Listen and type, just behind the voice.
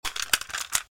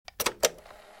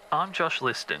I'm Josh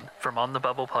Liston from On the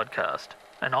Bubble podcast,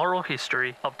 an oral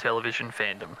history of television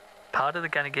fandom, part of the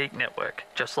Gunna Geek Network,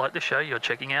 just like the show you're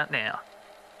checking out now.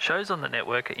 Shows on the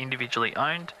network are individually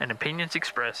owned, and opinions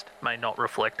expressed may not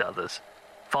reflect others.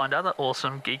 Find other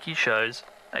awesome geeky shows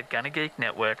at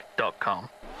GunnaGeekNetwork.com.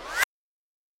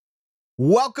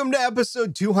 Welcome to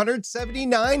episode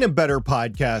 279 of Better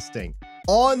Podcasting.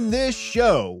 On this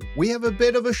show, we have a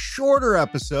bit of a shorter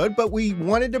episode, but we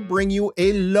wanted to bring you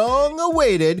a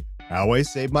long-awaited How I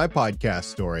Saved My Podcast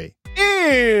story.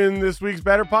 In this week's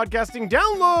Better Podcasting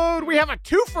download, we have a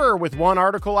twofer with one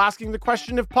article asking the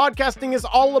question if podcasting is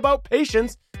all about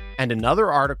patience and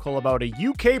another article about a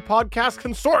UK podcast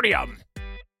consortium.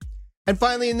 And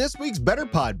finally, in this week's Better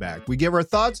Podback, we give our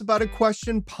thoughts about a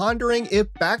question pondering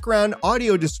if background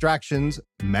audio distractions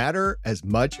matter as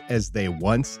much as they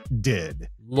once did.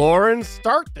 Lauren,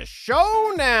 start the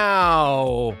show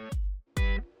now.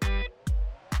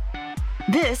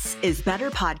 This is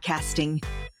Better Podcasting.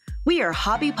 We are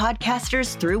hobby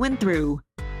podcasters through and through,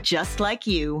 just like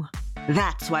you.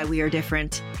 That's why we are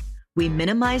different. We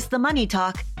minimize the money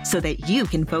talk so that you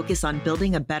can focus on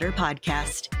building a better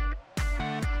podcast.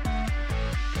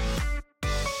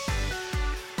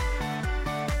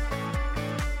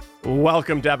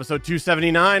 Welcome to episode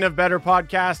 279 of Better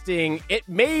Podcasting. It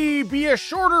may be a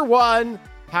shorter one.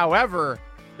 However,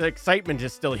 the excitement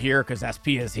is still here because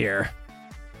SP is here.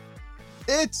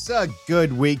 It's a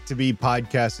good week to be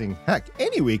podcasting. Heck,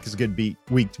 any week is a good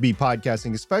week to be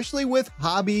podcasting, especially with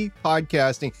hobby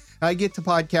podcasting. I get to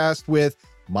podcast with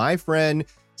my friend,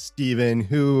 Steven,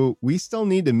 who we still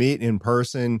need to meet in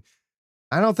person.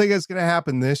 I don't think it's going to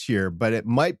happen this year, but it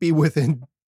might be within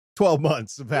 12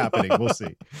 months of happening. We'll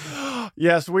see.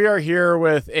 Yes, we are here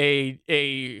with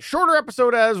a shorter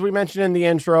episode, as we mentioned in the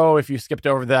intro. If you skipped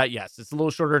over that, yes, it's a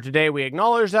little shorter today. We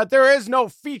acknowledge that there is no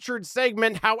featured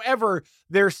segment. However,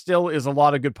 there still is a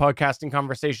lot of good podcasting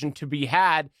conversation to be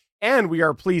had, and we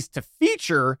are pleased to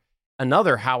feature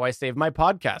another How I Saved My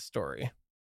Podcast story.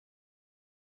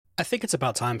 I think it's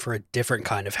about time for a different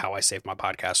kind of How I Saved My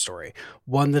Podcast story.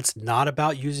 One that's not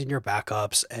about using your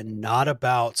backups and not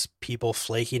about people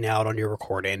flaking out on your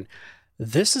recording.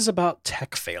 This is about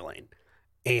tech failing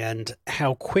and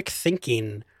how quick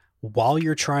thinking while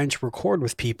you're trying to record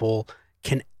with people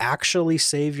can actually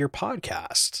save your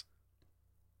podcast.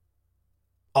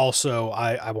 Also,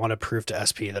 I want to prove to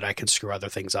SP that I can screw other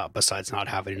things up besides not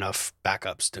having enough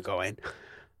backups to go in.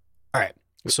 All right.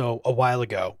 So a while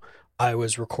ago, I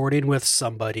was recording with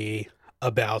somebody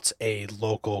about a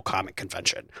local comic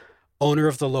convention. Owner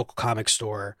of the local comic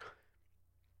store.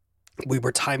 We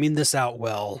were timing this out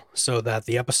well so that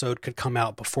the episode could come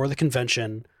out before the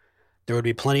convention. There would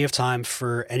be plenty of time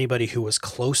for anybody who was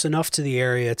close enough to the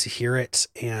area to hear it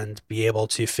and be able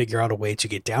to figure out a way to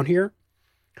get down here.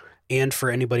 And for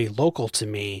anybody local to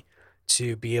me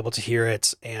to be able to hear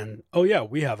it and, oh yeah,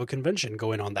 we have a convention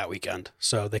going on that weekend.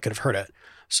 So they could have heard it.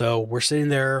 So we're sitting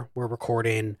there, we're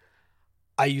recording.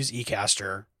 I use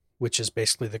eCaster, which is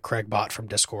basically the Craig bot from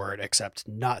Discord, except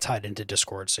not tied into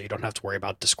Discord. So you don't have to worry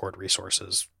about Discord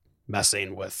resources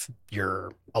messing with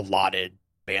your allotted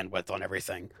bandwidth on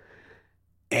everything.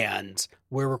 And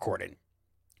we're recording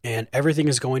and everything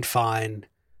is going fine.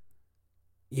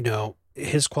 You know,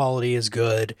 his quality is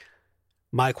good.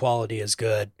 My quality is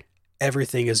good.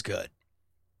 Everything is good.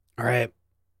 All right.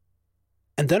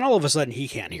 And then all of a sudden he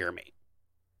can't hear me.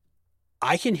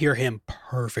 I can hear him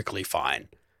perfectly fine.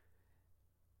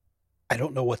 I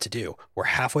don't know what to do. We're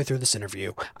halfway through this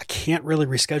interview. I can't really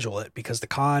reschedule it because the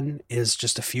con is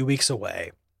just a few weeks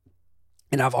away.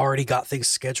 And I've already got things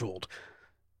scheduled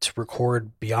to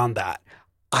record beyond that.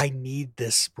 I need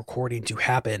this recording to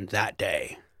happen that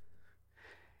day.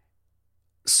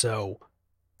 So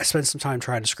I spent some time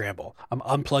trying to scramble. I'm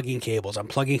unplugging cables. I'm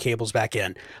plugging cables back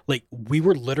in. Like, we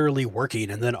were literally working,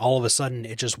 and then all of a sudden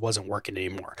it just wasn't working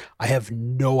anymore. I have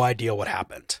no idea what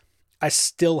happened. I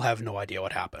still have no idea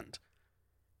what happened.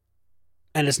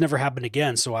 And it's never happened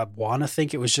again, so I want to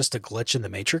think it was just a glitch in the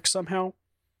Matrix somehow.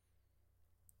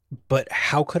 But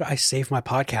how could I save my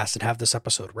podcast and have this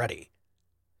episode ready?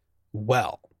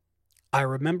 Well, I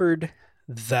remembered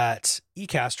that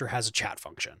eCaster has a chat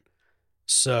function.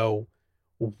 So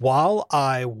while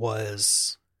I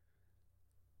was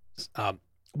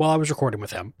recording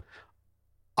with him,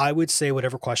 I would say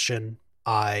whatever question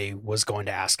I was going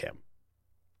to ask him,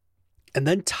 and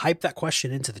then type that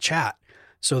question into the chat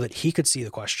so that he could see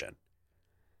the question.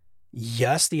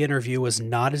 Yes, the interview was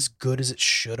not as good as it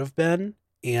should have been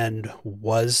and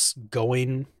was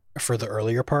going for the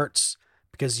earlier parts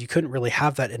because you couldn't really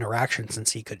have that interaction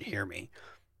since he couldn't hear me.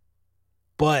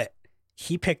 But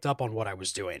he picked up on what I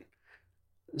was doing.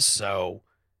 So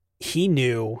he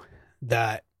knew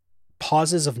that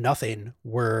pauses of nothing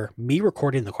were me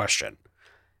recording the question.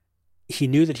 He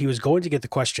knew that he was going to get the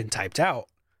question typed out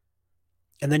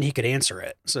and then he could answer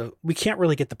it. So we can't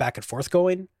really get the back and forth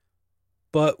going,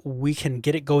 but we can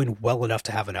get it going well enough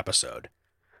to have an episode.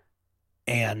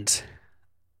 And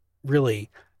really,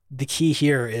 the key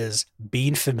here is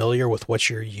being familiar with what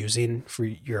you're using for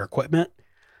your equipment,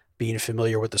 being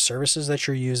familiar with the services that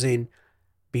you're using,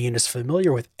 being as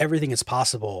familiar with everything as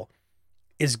possible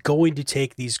is going to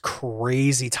take these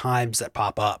crazy times that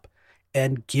pop up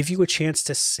and give you a chance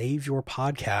to save your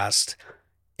podcast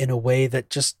in a way that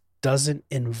just doesn't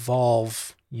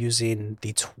involve using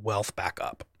the 12th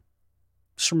backup.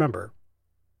 Just remember,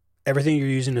 everything you're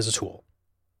using is a tool.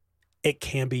 It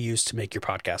can be used to make your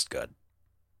podcast good.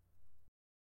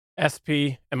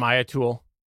 SP, am I a tool?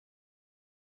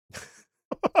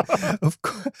 Of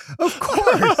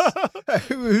course.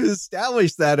 We've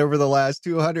established that over the last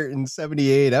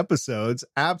 278 episodes.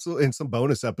 Absolutely. And some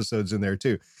bonus episodes in there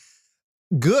too.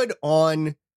 Good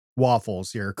on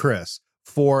Waffles here, Chris,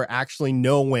 for actually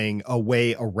knowing a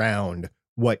way around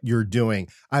what you're doing.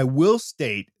 I will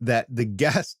state that the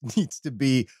guest needs to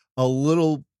be a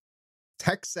little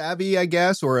tech savvy, I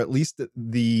guess, or at least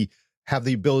have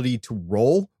the ability to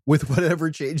roll with whatever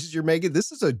changes you're making.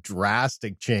 This is a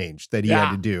drastic change that he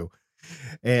had to do.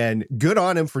 And good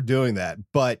on him for doing that,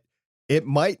 but it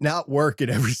might not work in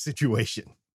every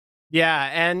situation. Yeah,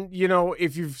 and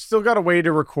if you've still got a way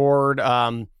to record,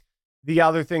 the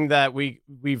other thing that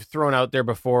we've thrown out there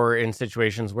before in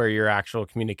situations where your actual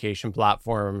communication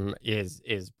platform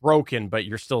is broken, but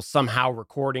you're still somehow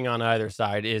recording on either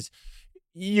side, is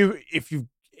if you're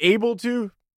able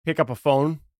to pick up a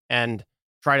phone and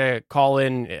try to call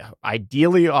in,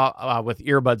 ideally with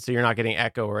earbuds so you're not getting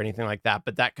echo or anything like that.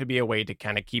 But that could be a way to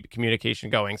kind of keep communication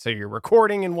going. So you're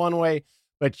recording in one way,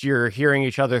 but you're hearing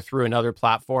each other through another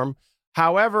platform.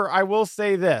 However, I will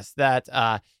say this,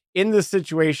 that in this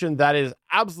situation, that is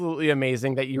absolutely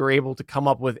amazing that you were able to come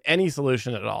up with any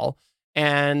solution at all.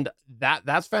 And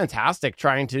that's fantastic,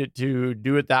 trying to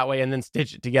do it that way and then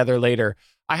stitch it together later.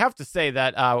 I have to say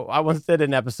that I once did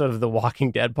an episode of the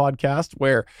Walking Dead podcast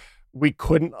where we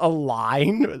couldn't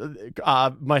align,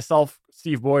 myself,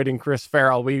 Steve Boyd, and Chris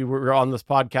Farrell. We were on this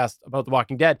podcast about The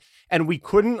Walking Dead, and we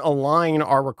couldn't align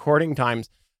our recording times.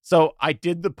 So I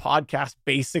did the podcast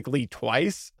basically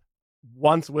twice,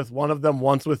 once with one of them,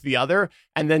 once with the other,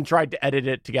 and then tried to edit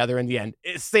it together in the end.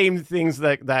 Same things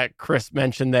that Chris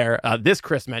mentioned there.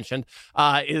 Chris mentioned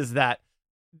is that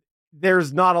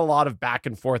there's not a lot of back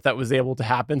and forth that was able to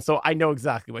happen. So I know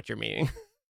exactly what you're meaning.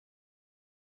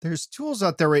 There's tools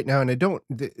out there right now, and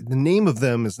the name of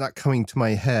them is not coming to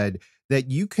my head,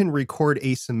 that you can record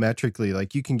asymmetrically.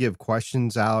 Like you can give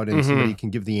questions out and somebody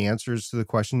can give the answers to the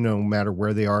question no matter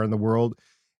where they are in the world.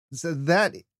 So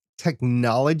that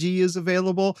technology is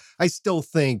available. I still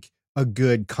think a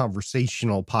good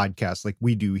conversational podcast like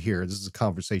we do here, this is a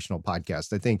conversational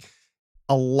podcast. I think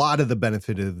a lot of the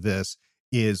benefit of this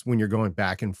is when you're going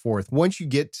back and forth. Once you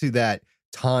get to that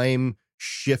time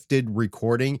shifted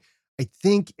recording,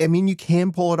 you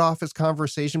can pull it off as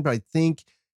conversation, but I think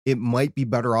it might be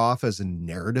better off as a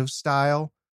narrative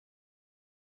style.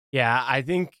 Yeah, I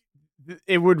think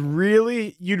you'd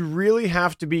really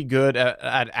have to be good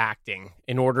at acting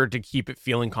in order to keep it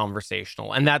feeling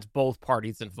conversational. And that's both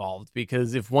parties involved,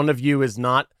 because if one of you is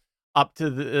not up to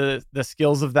the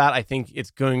skills of that, I think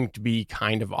it's going to be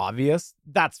kind of obvious.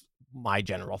 That's my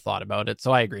general thought about it.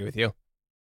 So I agree with you.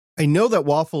 I know that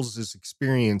Waffles is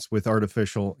experienced with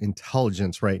artificial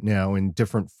intelligence right now in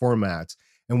different formats.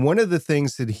 And one of the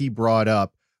things that he brought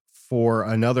up for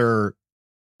another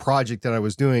project that I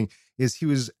was doing is he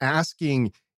was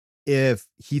asking if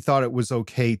he thought it was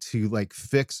okay to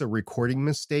fix a recording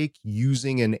mistake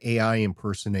using an AI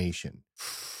impersonation.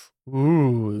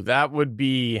 Ooh, that would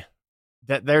be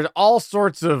that. There's all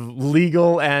sorts of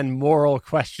legal and moral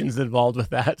questions involved with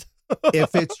that.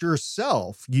 If it's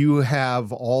yourself, you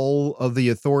have all of the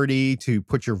authority to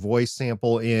put your voice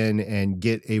sample in and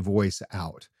get a voice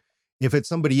out. If it's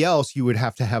somebody else, you would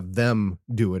have to have them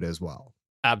do it as well.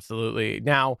 Absolutely.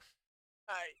 Now,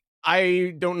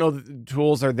 I don't know that the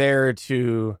tools are there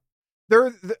to...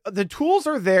 The tools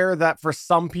are there that for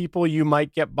some people you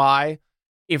might get by.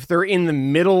 If they're in the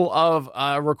middle of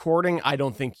a recording, I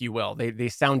don't think you will. They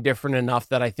sound different enough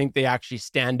that I think they actually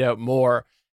stand out more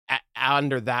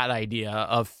under that idea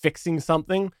of fixing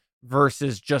something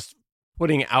versus just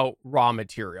putting out raw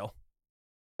material.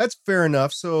 That's fair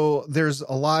enough. So there's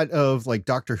a lot of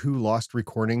Doctor Who lost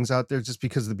recordings out there just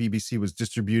because the BBC was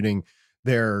distributing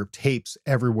their tapes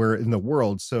everywhere in the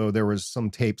world. So there was some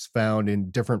tapes found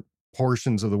in different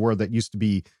portions of the world that used to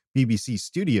be BBC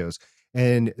studios,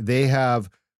 and they have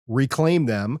reclaimed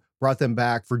them, brought them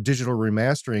back for digital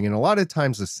remastering. And a lot of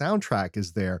times the soundtrack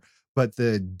is there, but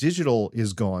the digital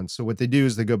is gone. So what they do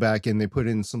is they go back and they put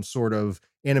in some sort of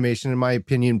animation, in my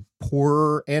opinion,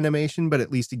 poorer animation, but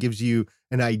at least it gives you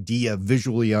an idea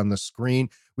visually on the screen.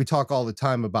 We talk all the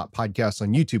time about podcasts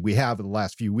on YouTube. We have in the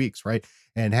last few weeks, right?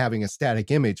 And having a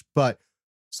static image, but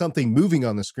something moving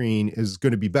on the screen is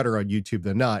going to be better on YouTube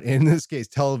than not. And in this case,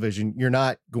 television, you're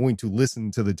not going to listen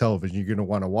to the television. You're going to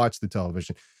want to watch the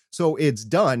television. So it's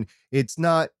done. It's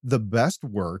not the best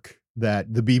work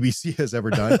that the BBC has ever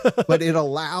done, but it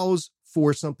allows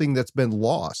for something that's been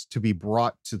lost to be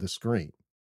brought to the screen.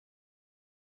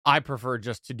 I prefer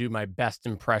just to do my best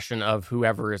impression of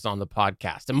whoever is on the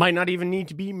podcast. It might not even need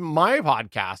to be my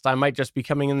podcast. I might just be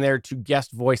coming in there to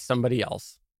guest voice somebody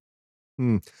else.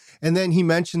 And then he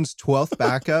mentions 12th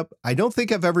backup. I don't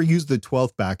think I've ever used the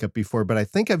 12th backup before, but I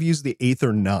think I've used the 8th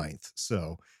or 9th.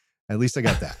 So at least I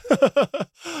got that.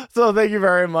 So thank you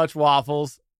very much,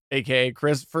 Waffles, aka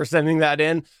Chris, for sending that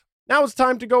in. Now it's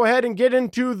time to go ahead and get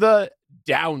into the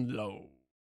download.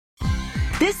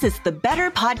 This is the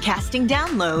Better Podcasting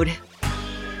Download.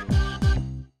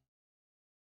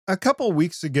 A couple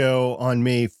weeks ago on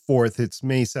May 4th, it's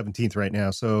May 17th right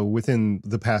now, so within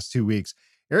the past 2 weeks,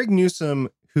 Eric Newsom,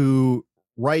 who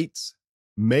writes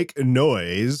Make a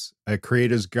Noise, a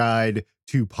creator's guide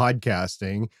to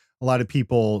podcasting. A lot of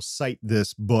people cite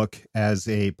this book as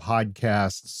a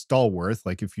podcast stalwart.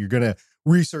 Like if you're going to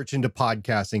research into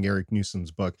podcasting, Eric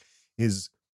Newsom's book is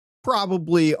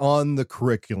probably on the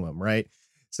curriculum, right?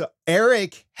 So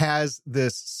Eric has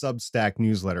this Substack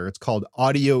newsletter. It's called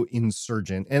Audio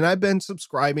Insurgent. And I've been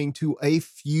subscribing to a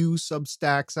few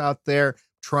Substacks out there,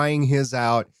 trying his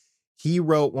out. He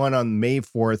wrote one on May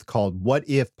 4th called What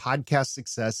If Podcast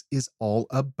Success is All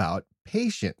About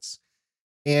Patience?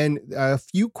 And a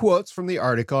few quotes from the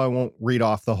article. I won't read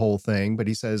off the whole thing, but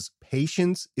he says,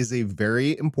 patience is a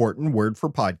very important word for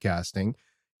podcasting.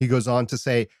 He goes on to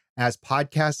say, as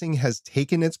podcasting has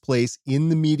taken its place in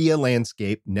the media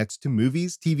landscape next to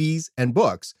movies, TVs, and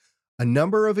books, a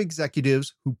number of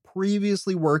executives who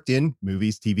previously worked in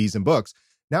movies, TVs, and books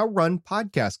now run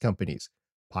podcast companies.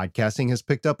 Podcasting has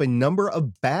picked up a number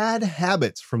of bad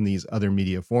habits from these other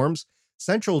media forms.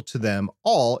 Central to them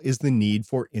all is the need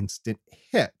for instant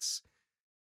hits.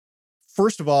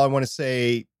 First of all, I want to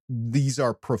say these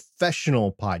are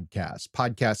professional podcasts,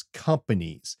 podcast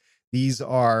companies. These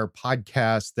are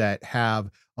podcasts that have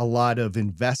a lot of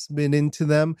investment into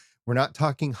them. We're not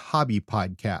talking hobby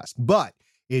podcasts, but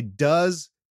it does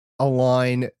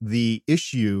align the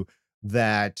issue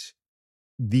that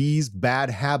these bad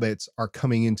habits are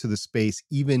coming into the space,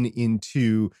 even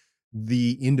into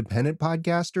the independent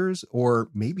podcasters or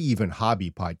maybe even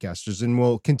hobby podcasters. And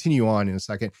we'll continue on in a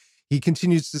second. He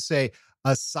continues to say,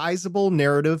 a sizable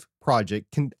narrative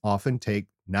project can often take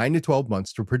 9 to 12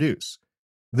 months to produce.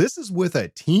 This is with a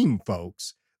team,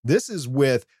 folks. This is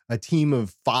with a team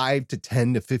of 5 to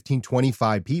 10 to 15,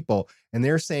 25 people. And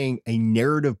they're saying a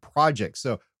narrative project.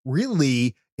 So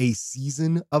really, a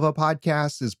season of a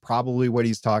podcast is probably what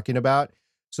he's talking about.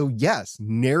 So yes,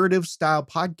 narrative style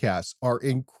podcasts are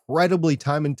incredibly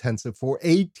time intensive for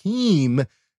a team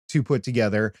to put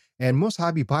together. And most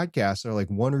hobby podcasts are like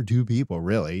 1 or 2 people,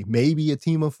 really, maybe a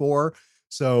team of 4.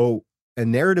 So a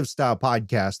narrative style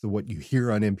podcast, what you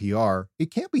hear on NPR,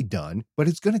 it can't be done, but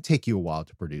it's going to take you a while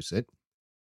to produce it.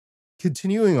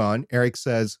 Continuing on, Eric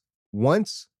says,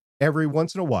 every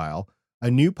once in a while, a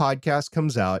new podcast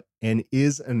comes out and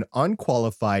is an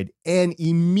unqualified and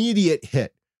immediate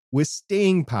hit with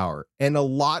staying power and a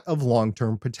lot of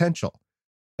long-term potential.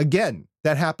 Again,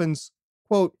 that happens,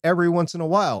 quote, every once in a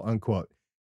while, unquote,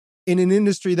 in an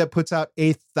industry that puts out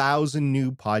 1,000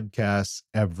 new podcasts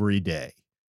every day.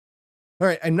 All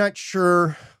right, I'm not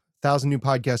sure 1,000 new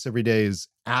podcasts every day is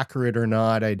accurate or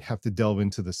not. I'd have to delve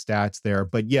into the stats there.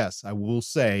 But yes, I will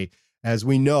say, as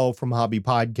we know from hobby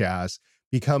podcasts,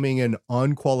 becoming an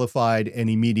unqualified and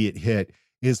immediate hit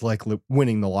is like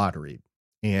winning the lottery.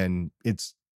 And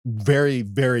it's very,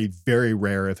 very, very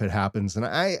rare if it happens. And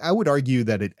I would argue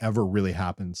that it ever really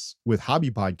happens with hobby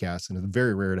podcasts, and it's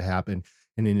very rare to happen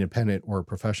in an independent or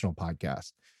professional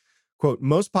podcast. Quote,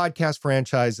 most podcast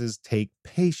franchises take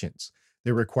patience.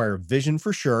 They require vision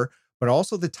for sure, but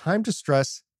also the time to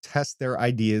test their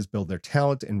ideas, build their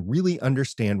talent, and really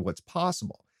understand what's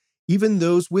possible. Even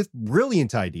those with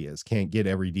brilliant ideas can't get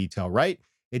every detail right.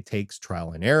 It takes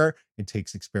trial and error. It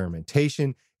takes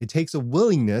experimentation. It takes a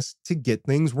willingness to get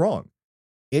things wrong.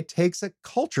 It takes a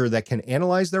culture that can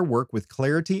analyze their work with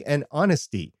clarity and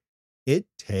honesty. It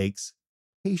takes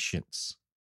patience.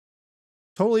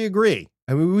 Totally agree.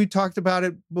 I mean, we talked about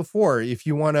it before. If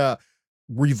you want to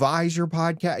revise your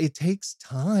podcast, it takes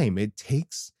time. It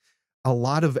takes a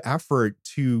lot of effort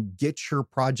to get your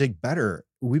project better.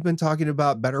 We've been talking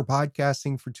about better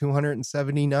podcasting for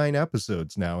 279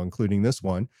 episodes now, including this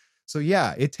one. So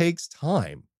yeah, it takes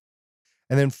time.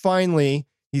 And then finally,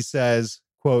 he says,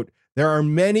 quote, there are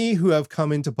many who have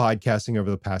come into podcasting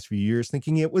over the past few years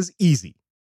thinking it was easy.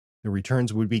 The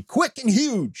returns would be quick and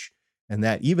huge, and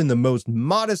that even the most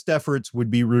modest efforts would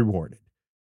be rewarded.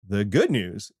 The good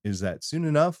news is that soon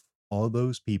enough, all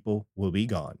those people will be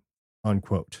gone,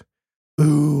 unquote.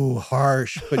 Ooh,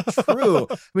 harsh, but true.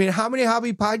 I mean, how many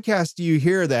hobby podcasts do you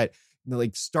hear that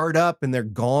like start up and they're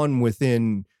gone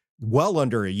within well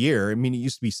under a year? I mean, it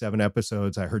used to be 7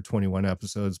 episodes. I heard 21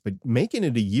 episodes, but making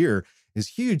it a year is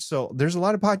huge. So there's a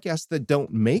lot of podcasts that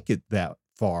don't make it that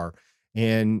far.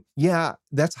 And yeah,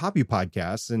 that's hobby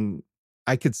podcasts. And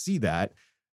I could see that.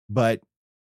 But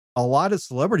a lot of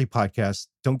celebrity podcasts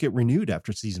don't get renewed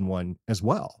after season 1 as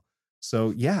well.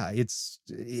 So yeah,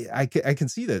 I can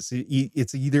see this.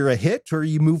 It's either a hit or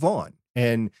you move on.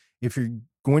 And if you're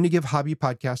going to give hobby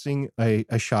podcasting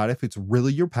a shot, if it's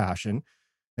really your passion,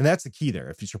 and that's the key there.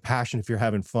 If it's your passion, if you're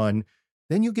having fun,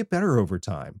 then you'll get better over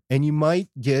time, and you might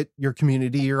get your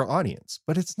community, your audience.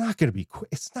 But it's not going to be quick.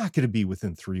 It's not going to be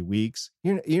within 3 weeks.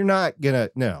 You're not gonna.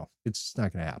 No, it's just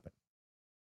not going to happen.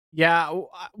 Yeah,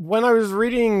 when I was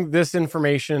reading this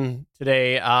information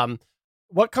today,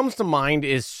 what comes to mind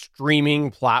is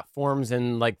streaming platforms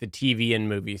in like the TV and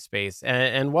movie space.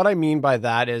 And what I mean by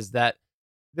that is that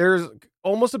there's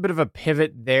almost a bit of a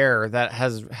pivot there that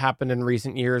has happened in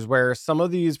recent years where some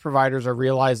of these providers are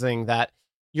realizing that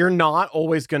you're not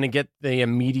always going to get the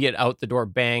immediate out the door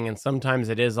bang. And sometimes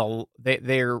it is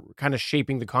they're kind of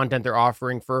shaping the content they're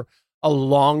offering for a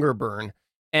longer burn.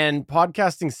 And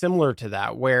podcasting similar to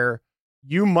that, where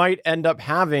you might end up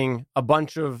having a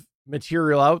bunch of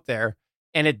material out there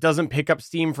and it doesn't pick up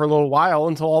steam for a little while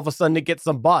until all of a sudden it gets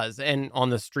some buzz. And on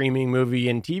the streaming, movie,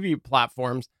 and TV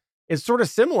platforms, it's sort of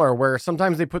similar where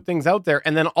sometimes they put things out there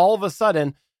and then all of a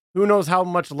sudden, who knows how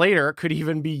much later, it could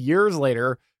even be years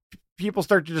later, people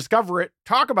start to discover it,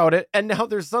 talk about it, and now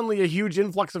there's suddenly a huge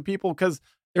influx of people because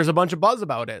there's a bunch of buzz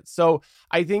about it. So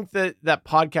I think that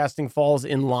podcasting falls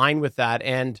in line with that.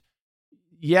 And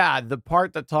yeah, the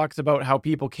part that talks about how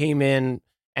people came in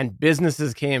and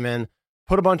businesses came in,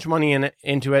 put a bunch of money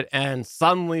into it, and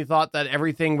suddenly thought that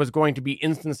everything was going to be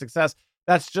instant success.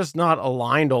 That's just not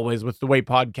aligned always with the way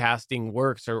podcasting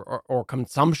works or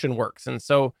consumption works. And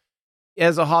so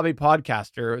as a hobby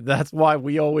podcaster, that's why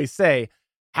we always say,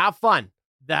 have fun.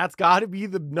 That's got to be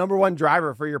the number one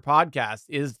driver for your podcast,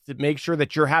 is to make sure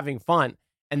that you're having fun.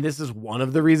 And this is one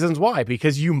of the reasons why,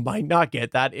 because you might not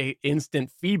get that instant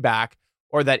feedback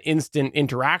or that instant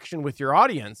interaction with your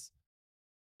audience.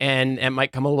 And it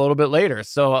might come a little bit later.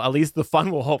 So at least the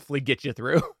fun will hopefully get you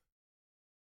through.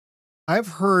 I've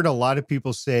heard a lot of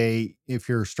people say if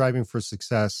you're striving for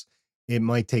success, it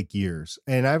might take years.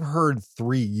 And I've heard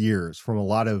 3 years from a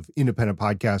lot of independent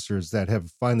podcasters that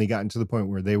have finally gotten to the point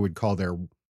where they would call their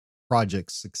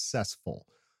projects successful.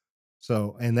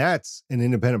 So, and that's an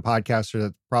independent podcaster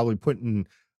that's probably putting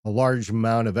a large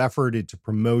amount of effort into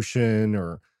promotion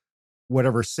or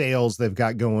whatever sales they've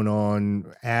got going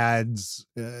on, ads,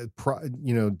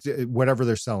 whatever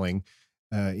they're selling,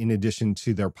 in addition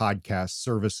to their podcast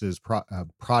services,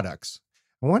 products.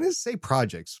 I wanted to say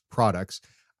products.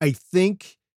 I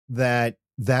think that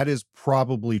is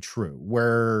probably true,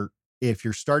 where if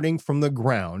you're starting from the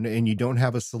ground and you don't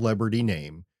have a celebrity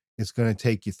name, it's going to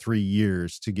take you 3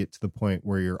 years to get to the point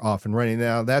where you're off and running.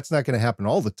 Now, that's not going to happen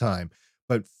all the time,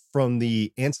 but from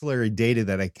the ancillary data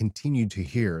that I continue to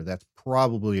hear, that's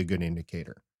probably a good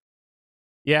indicator.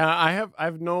 Yeah, I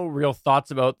have no real thoughts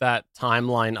about that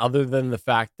timeline other than the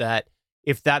fact that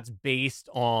if that's based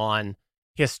on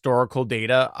historical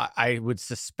data, I would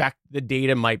suspect the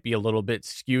data might be a little bit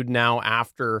skewed now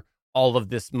after all of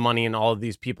this money and all of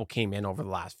these people came in over the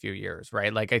last few years,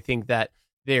 right? Like, I think that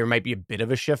there might be a bit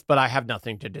of a shift, but I have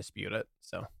nothing to dispute it.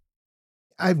 So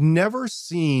I've never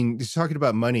seen, just talking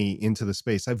about money into the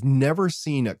space, I've never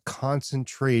seen a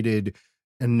concentrated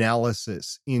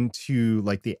analysis into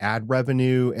like the ad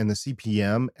revenue and the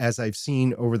CPM as I've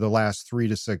seen over the last 3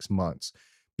 to 6 months.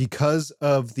 Because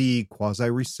of the quasi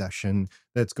recession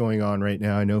that's going on right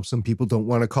now. I know some people don't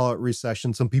want to call it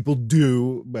recession. Some people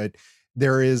do, but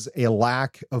there is a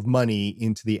lack of money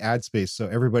into the ad space. So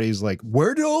everybody's like,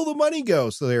 where did all the money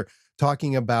go? So they're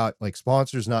talking about like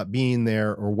sponsors not being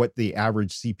there or what the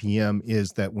average CPM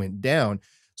is that went down.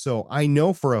 So I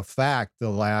know for a fact the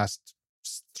last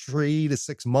 3 to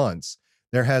 6 months,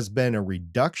 there has been a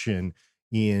reduction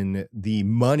in the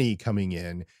money coming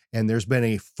in. And there's been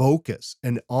a focus,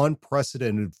 an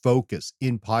unprecedented focus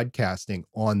in podcasting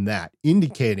on that,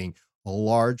 indicating a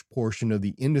large portion of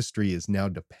the industry is now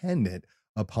dependent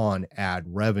upon ad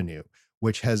revenue,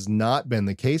 which has not been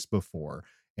the case before.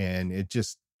 And it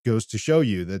just goes to show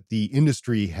you that the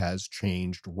industry has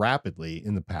changed rapidly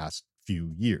in the past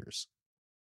few years.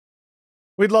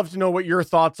 We'd love to know what your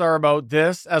thoughts are about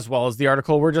this, as well as the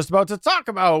article we're just about to talk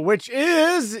about, which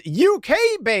is UK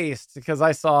based, because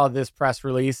I saw this press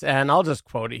release and I'll just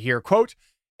quote it here. Quote,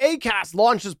 Acast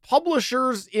launches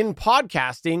Publishers in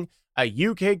Podcasting, a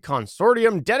UK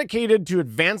consortium dedicated to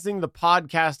advancing the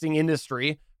podcasting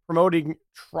industry, promoting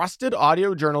trusted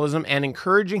audio journalism and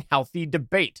encouraging healthy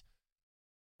debate.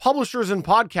 Publishers in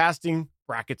Podcasting,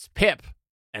 brackets PIP,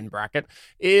 end bracket,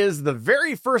 is the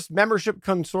very first membership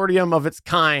consortium of its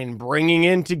kind, bringing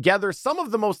in together some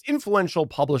of the most influential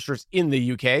publishers in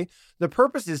the UK. The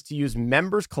purpose is to use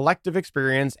members' collective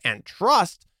experience and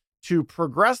trust to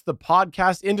progress the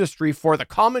podcast industry for the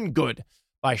common good.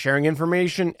 By sharing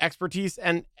information, expertise,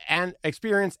 and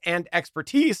experience and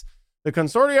expertise, the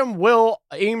consortium will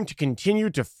aim to continue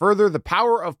to further the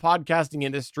power of podcasting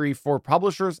industry for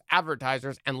publishers,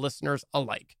 advertisers, and listeners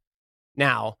alike.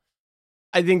 Now,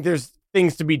 I think there's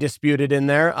things to be disputed in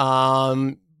there,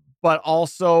 but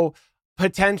also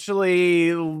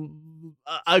potentially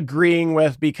agreeing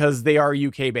with, because they are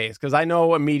UK based. Because I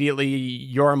know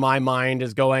immediately my mind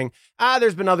is going,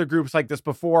 there's been other groups like this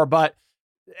before, but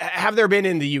have there been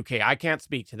in the UK? I can't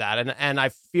speak to that. And I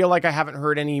feel like I haven't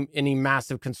heard any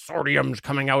massive consortiums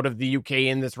coming out of the UK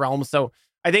in this realm. So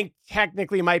I think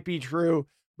technically it might be true,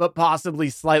 but possibly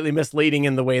slightly misleading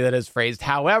in the way that is phrased.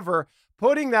 However,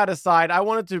 putting that aside, I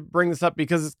wanted to bring this up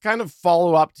because it's kind of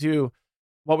follow up to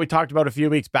what we talked about a few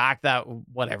weeks back, that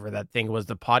whatever that thing was,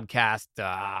 the podcast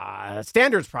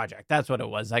standards project. That's what it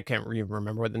was. I can't even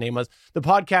remember what the name was. The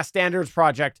podcast standards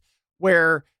project,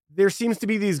 where there seems to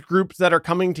be these groups that are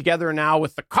coming together now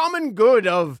with the common good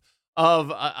of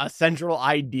a central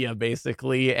idea,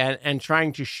 basically, and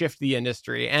trying to shift the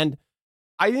industry. And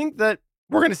I think that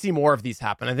we're going to see more of these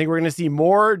happen. I think we're going to see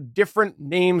more different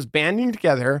names banding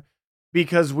together,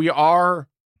 because we are,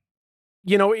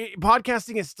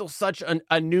 podcasting is still such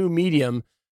a new medium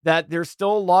that there's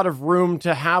still a lot of room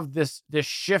to have this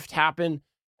shift happen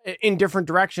in different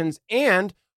directions.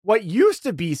 And what used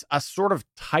to be a sort of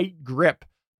tight grip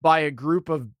by a group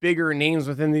of bigger names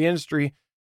within the industry,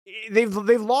 they've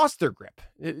lost their grip,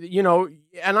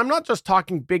 and I'm not just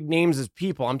talking big names as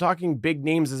people. I'm talking big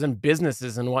names as in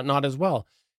businesses and whatnot as well.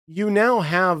 You now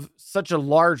have such a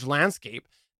large landscape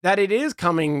that it is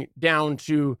coming down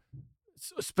to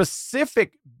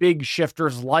specific big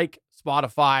shifters like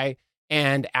Spotify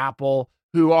and Apple,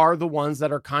 who are the ones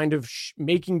that are kind of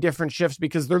making different shifts,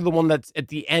 because they're the one that's at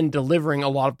the end delivering a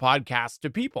lot of podcasts to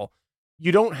people.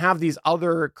 You don't have these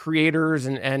other creators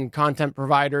and content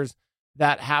providers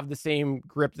that have the same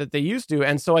grip that they used to.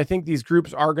 And so I think these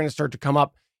groups are going to start to come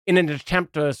up in an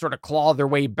attempt to sort of claw their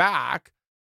way back.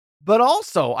 But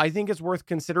also, I think it's worth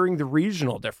considering the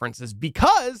regional differences,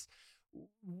 because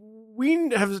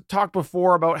we have talked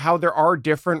before about how there are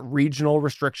different regional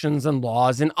restrictions and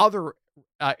laws in other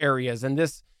areas. And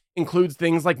this includes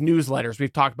things like newsletters.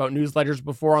 We've talked about newsletters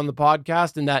before on the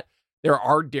podcast, and that there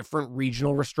are different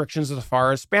regional restrictions as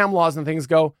far as spam laws and things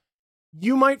go.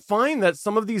 You might find that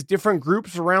some of these different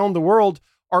groups around the world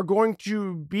are going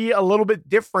to be a little bit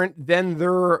different than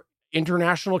their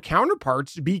international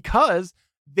counterparts, because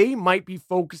they might be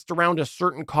focused around a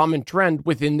certain common trend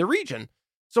within the region.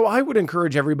 So I would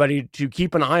encourage everybody to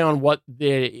keep an eye on what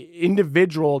the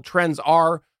individual trends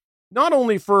are, not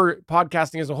only for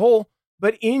podcasting as a whole,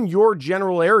 but in your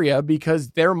general area,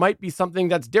 because there might be something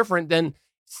that's different than,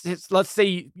 let's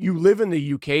say you live in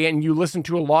the UK and you listen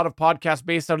to a lot of podcasts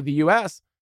based out of the US.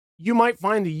 You might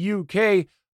find the UK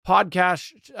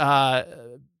podcast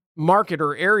market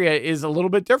or area is a little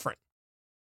bit different.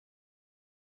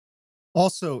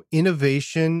 Also,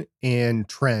 innovation and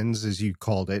trends, as you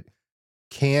called it,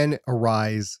 can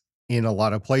arise in a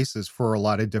lot of places for a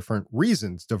lot of different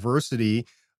reasons. Diversity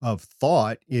of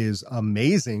thought is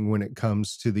amazing when it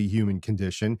comes to the human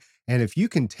condition. And if you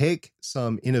can take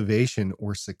some innovation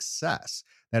or success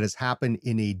that has happened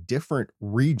in a different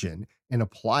region and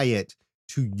apply it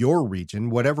to your region,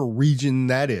 whatever region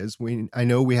that is. I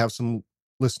know we have some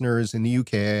listeners in the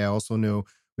UK. I also know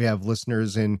we have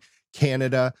listeners in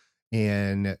Canada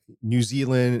and New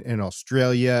Zealand and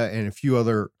Australia and a few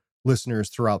other listeners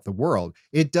throughout the world.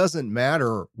 It doesn't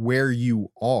matter where you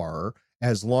are,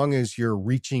 as long as you're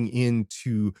reaching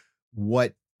into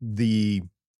what the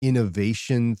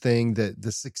innovation thing,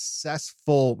 the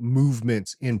successful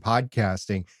movements in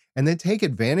podcasting, and then take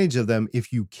advantage of them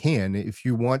if you can. If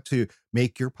you want to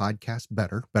make your podcast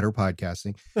better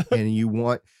podcasting, and you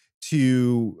want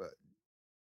to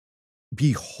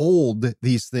behold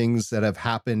these things that have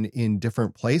happened in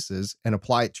different places and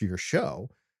apply it to your show,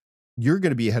 you're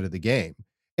going to be ahead of the game.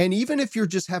 And even if you're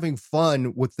just having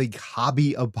fun with the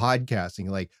hobby of podcasting,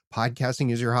 like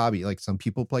podcasting is your hobby. Like some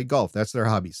people play golf, that's their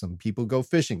hobby. Some people go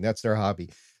fishing, that's their hobby.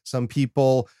 Some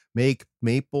people make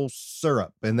maple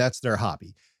syrup and that's their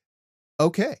hobby.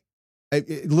 Okay.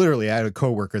 Literally, I had a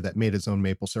coworker that made his own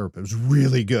maple syrup. It was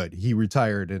really good. He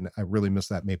retired and I really miss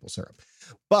that maple syrup.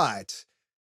 But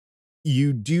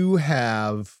you do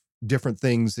have different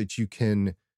things that you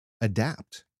can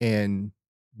adapt and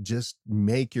just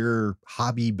make your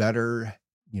hobby better,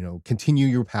 continue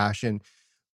your passion,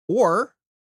 or,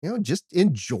 just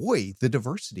enjoy the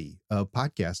diversity of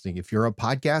podcasting. If you're a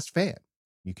podcast fan,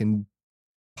 you can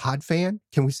pod fan.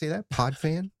 Can we say that? Pod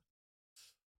fan?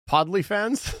 Podly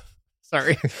fans?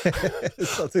 Sorry.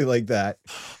 Something like that.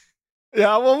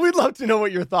 Yeah, well, we'd love to know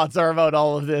what your thoughts are about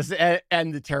all of this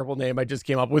and the terrible name I just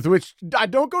came up with, which I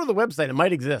don't go to the website. It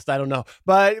might exist. I don't know.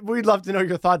 But we'd love to know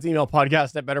your thoughts. Email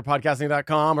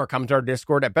podcast@betterpodcasting.com or come to our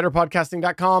Discord at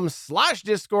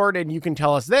betterpodcasting.com/Discord, and you can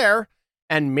tell us there.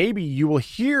 And maybe you will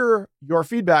hear your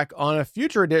feedback on a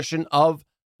future edition of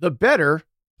the Better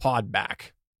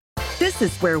Podback. This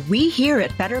is where we here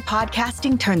at Better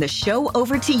Podcasting turn the show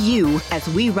over to you as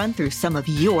we run through some of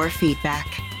your feedback.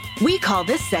 We call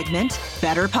this segment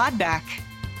Better Podback.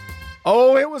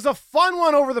 Oh, it was a fun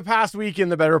one over the past week in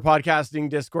the Better Podcasting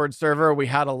Discord server. We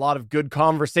had a lot of good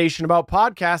conversation about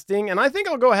podcasting, and I think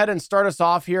I'll go ahead and start us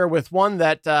off here with one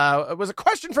that was a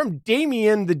question from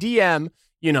Damien, the DM,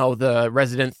 the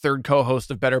resident third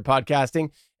co-host of Better Podcasting,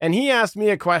 and he asked me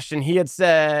a question. He had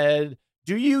said,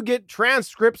 do you get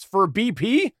transcripts for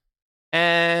BP?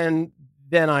 And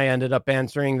then I ended up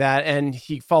answering that, and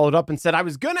he followed up and said, I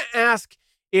was going to ask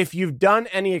if you've done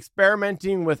any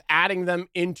experimenting with adding them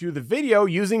into the video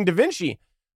using DaVinci.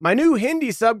 My new Hindi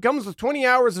sub comes with 20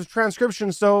 hours of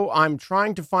transcription, so I'm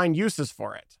trying to find uses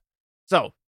for it.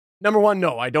 So, number one,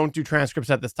 no, I don't do transcripts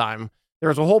at this time.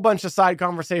 There's a whole bunch of side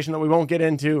conversation that we won't get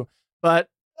into, but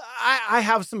I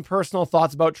have some personal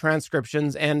thoughts about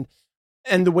transcriptions and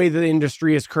the way the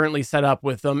industry is currently set up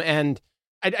with them. And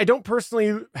I don't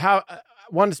personally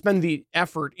want to spend the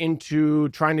effort into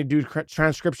trying to do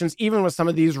transcriptions, even with some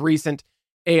of these recent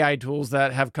AI tools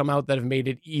that have come out that have made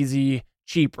it easy,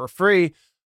 cheap, or free.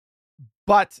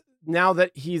 But now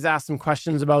that he's asked some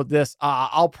questions about this,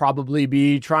 I'll probably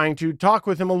be trying to talk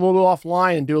with him a little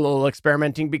offline and do a little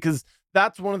experimenting, because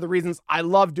that's one of the reasons I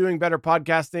love doing Better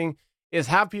Podcasting, is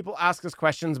have people ask us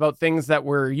questions about things that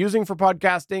we're using for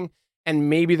podcasting. And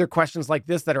maybe they're questions like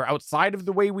this that are outside of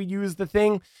the way we use the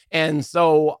thing. And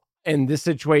so in this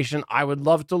situation, I would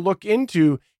love to look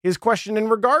into his question in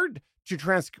regard to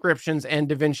transcriptions and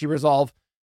DaVinci Resolve.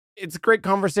 It's a great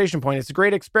conversation point. It's a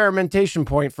great experimentation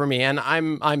point for me. And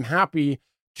I'm happy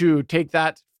to take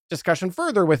that discussion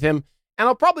further with him. And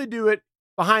I'll probably do it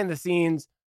behind the scenes,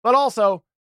 but also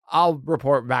I'll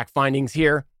report back findings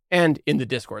here and in the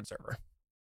Discord server.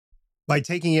 By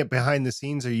taking it behind the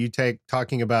scenes, are you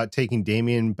talking about taking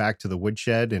Damien back to the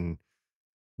woodshed and,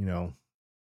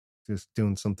 just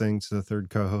doing some things to the third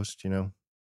co-host,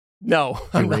 No,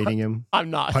 I'm rating him. I'm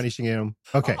not punishing him.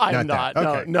 Okay. I'm not.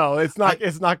 Okay. No, it's not.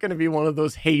 It's not going to be one of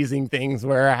those hazing things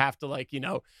where I have to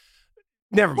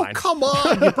never mind. Oh, come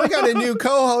on. You bring out a new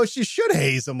co-host, you should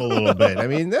haze him a little bit. I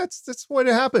mean, that's what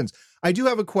happens. I do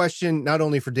have a question, not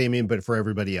only for Damien, but for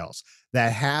everybody else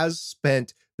that has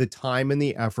spent the time and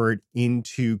the effort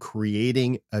into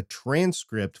creating a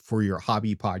transcript for your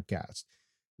hobby podcast.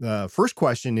 The first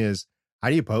question is, how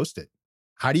do you post it?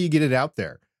 How do you get it out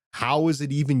there? How is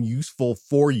it even useful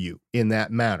for you in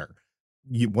that manner?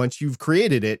 Once you've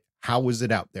created it, how is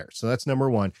it out there? So that's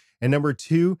number one. And number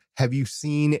two, have you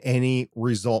seen any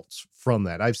results from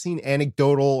that? I've seen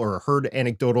anecdotal or heard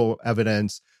anecdotal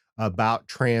evidence about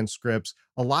transcripts.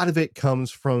 A lot of it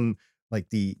comes from like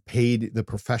the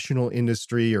professional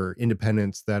industry or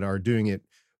independents that are doing it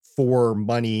for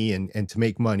money and to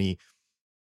make money.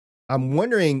 I'm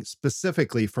wondering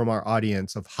specifically from our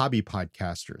audience of hobby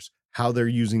podcasters, how they're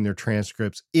using their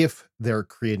transcripts if they're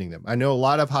creating them. I know a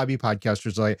lot of hobby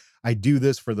podcasters, I do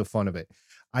this for the fun of it.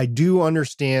 I do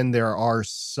understand there are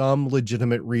some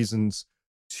legitimate reasons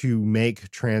to make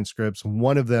transcripts.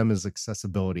 One of them is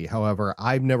accessibility. However,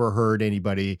 I've never heard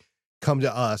anybody come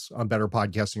to us on Better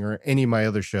Podcasting or any of my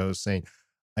other shows saying,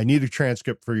 I need a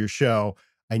transcript for your show.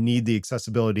 I need the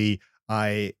accessibility.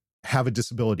 I have a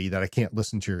disability that I can't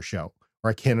listen to your show,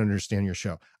 or I can't understand your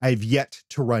show. I've yet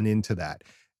to run into that.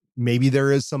 Maybe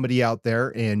there is somebody out there,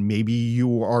 and maybe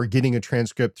you are getting a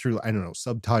transcript through, I don't know,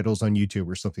 subtitles on YouTube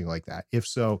or something like that. If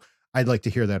so, I'd like to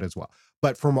hear that as well.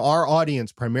 But from our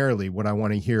audience, primarily, what I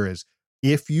want to hear is,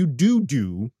 if you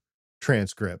do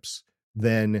transcripts,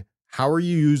 then how are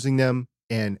you using them,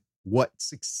 and what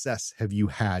success have you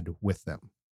had with them?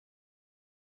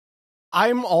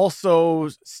 I'm also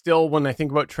still, when I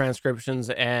think about transcriptions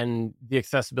and the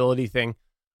accessibility thing,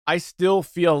 I still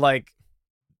feel like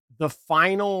the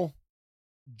final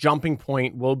jumping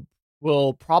point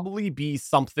will probably be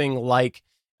something like,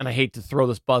 and I hate to throw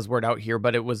this buzzword out here,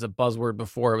 but it was a buzzword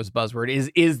before it was a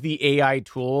buzzword, is the AI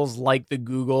tools like the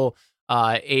Google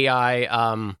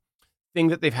AI thing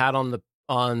that they've had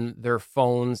on their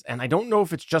phones. And I don't know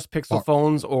if it's just Pixel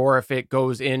phones or if it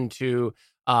goes into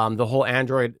the whole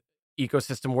Android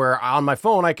ecosystem, where on my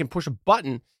phone I can push a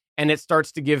button and it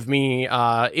starts to give me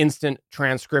instant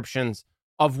transcriptions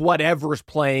of whatever's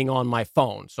playing on my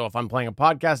phone. So if I'm playing a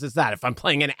podcast, it's that. If I'm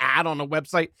playing an ad on a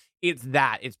website, it's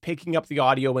that. It's picking up the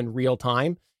audio in real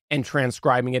time and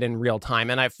transcribing it in real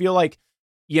time. And I feel like,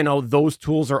 those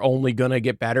tools are only going to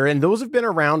get better. And those have been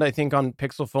around, I think, on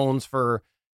Pixel phones for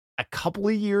a couple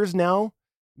of years now,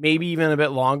 maybe even a bit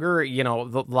longer.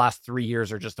 The last 3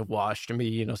 years are just a wash to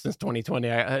me, since 2020,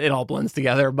 it all blends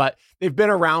together, but they've been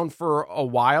around for a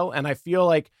while. And I feel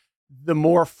like the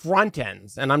more front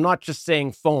ends, and I'm not just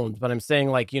saying phones, but I'm saying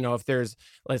like, if there's,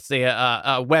 let's say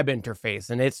a web interface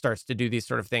and it starts to do these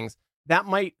sort of things, that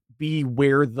might be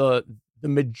where the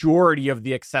majority of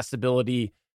the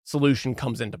accessibility solution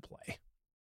comes into play.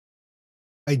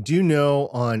 I do know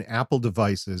on Apple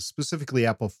devices, specifically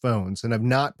Apple phones, and I've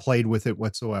not played with it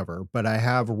whatsoever, but I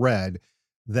have read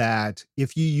that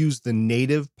if you use the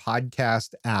native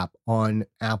podcast app on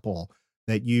Apple,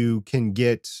 that you can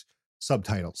get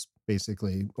subtitles,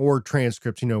 basically, or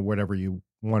transcripts, whatever you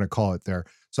want to call it there.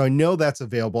 So I know that's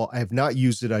available. I have not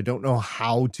used it. I don't know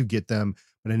how to get them,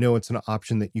 but I know it's an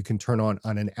option that you can turn on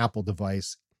an Apple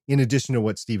device, in addition to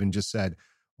what Stephen just said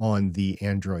on the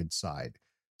Android side.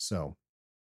 So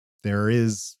there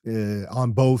is,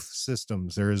 on both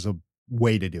systems, there is a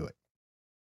way to do it.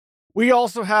 We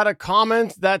also had a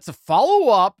comment that's a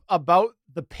follow-up about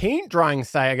the paint drying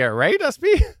saga, right,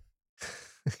 SB?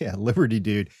 Yeah, Liberty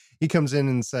Dude. He comes in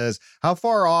and says, how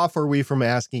far off are we from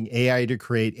asking AI to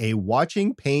create a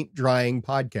watching paint drying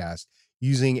podcast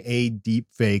using a deep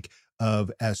fake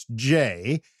of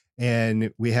SJ?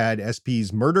 And we had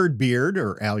SP's Murdered Beard,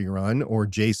 or Aluron, or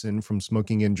Jason from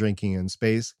Smoking and Drinking in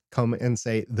Space come and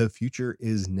say, the future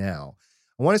is now.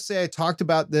 I want to say I talked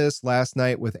about this last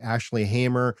night with Ashley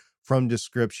Hamer from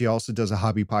Descript. She also does a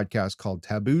hobby podcast called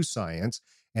Taboo Science.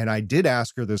 And I did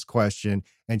ask her this question,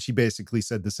 and she basically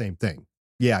said the same thing.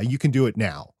 Yeah, you can do it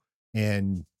now.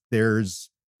 And there's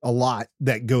a lot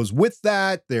that goes with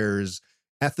that. There's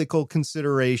ethical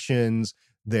considerations.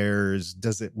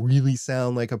 Does it really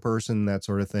sound like a person? That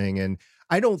sort of thing. And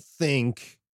I don't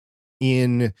think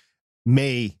in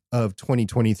May of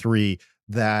 2023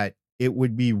 that it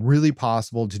would be really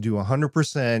possible to do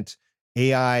 100%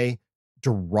 AI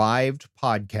derived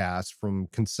podcasts from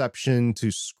conception to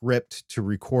script to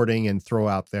recording and throw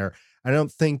out there. I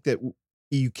don't think that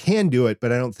you can do it,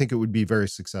 but I don't think it would be very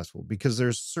successful because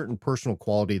there's certain personal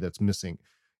quality that's missing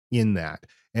in that.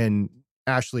 And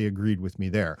Ashley agreed with me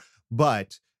there.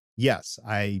 But yes,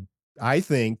 I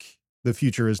think the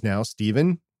future is now.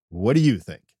 Stephen, what do you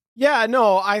think? Yeah,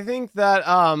 no, I think that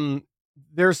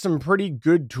there's some pretty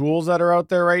good tools that are out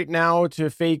there right now to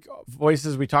fake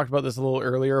voices. We talked about this a little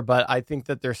earlier, but I think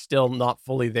that they're still not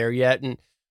fully there yet. And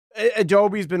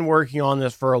Adobe's been working on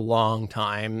this for a long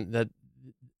time,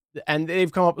 and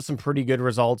they've come up with some pretty good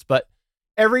results. But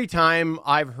every time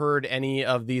I've heard any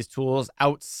of these tools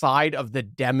outside of the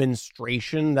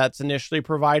demonstration that's initially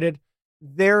provided,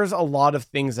 there's a lot of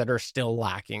things that are still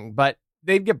lacking, but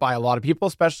they'd get by a lot of people,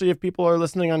 especially if people are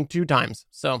listening on 2 times.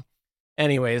 So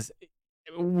anyways,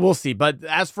 we'll see. But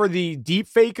as for the deep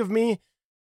fake of me,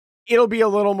 it'll be a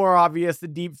little more obvious. The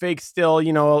deep fake still,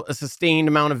 a sustained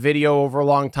amount of video over a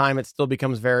long time, it still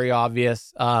becomes very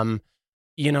obvious.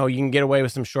 You can get away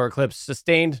with some short clips.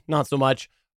 Sustained, not so much.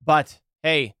 But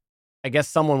hey, I guess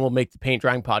someone will make the paint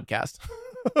drying podcast.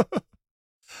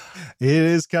 It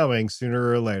is coming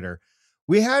sooner or later.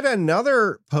 We had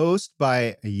another post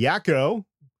by Yakko.org,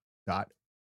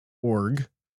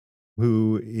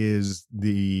 who is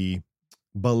the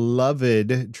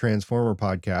beloved Transformer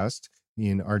podcast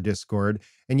in our Discord.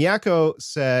 And Yakko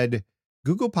said,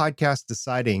 Google Podcast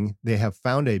deciding they have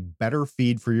found a better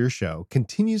feed for your show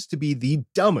continues to be the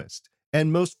dumbest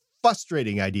and most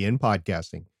frustrating idea in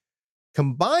podcasting.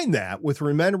 Combine that with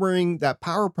remembering that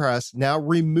PowerPress now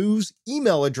removes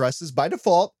email addresses by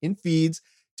default in feeds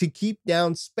to keep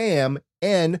down spam,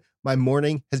 and my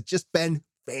morning has just been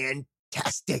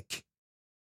fantastic.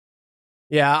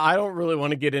 Yeah, I don't really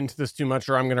want to get into this too much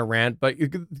or I'm going to rant, but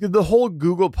the whole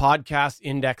Google Podcast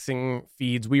indexing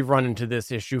feeds, we've run into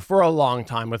this issue for a long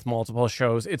time with multiple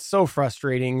shows. It's so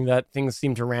frustrating that things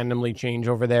seem to randomly change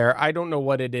over there. I don't know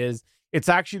what it is. It's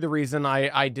actually the reason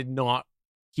I did not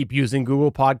keep using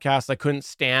Google Podcasts. I couldn't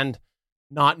stand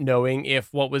not knowing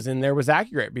if what was in there was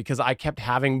accurate because I kept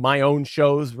having my own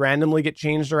shows randomly get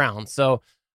changed around. So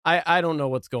I don't know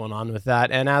what's going on with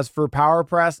that. And as for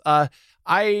PowerPress,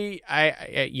 I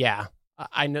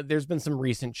know there's been some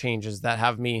recent changes that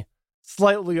have me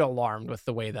slightly alarmed with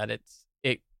the way that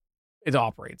it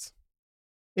operates.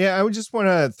 Yeah, I would just want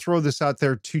to throw this out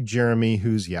there to Jeremy,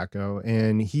 who's Yakko,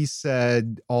 and he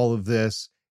said all of this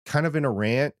kind of in a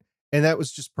rant, and that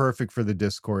was just perfect for the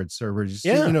Discord server. Just,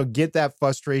 get that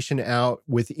frustration out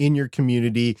within your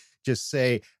community. Just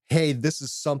say, hey, this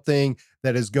is something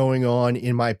that is going on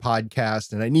in my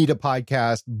podcast, and I need a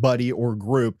podcast buddy or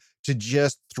group to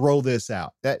just throw this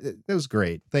out. That was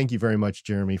great. Thank you very much,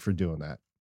 Jeremy, for doing that.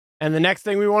 And the next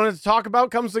thing we wanted to talk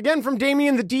about comes again from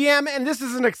Damien, the DM, and this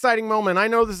is an exciting moment. I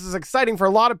know this is exciting for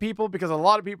a lot of people because a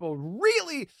lot of people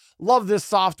really love this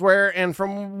software, and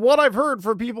from what I've heard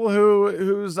for people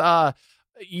whose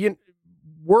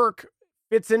work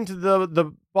fits into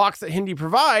the box that Hindi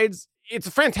provides, it's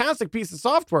a fantastic piece of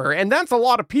software, and that's a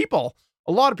lot of people.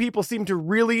 A lot of people seem to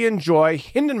really enjoy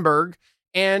Hindenburg,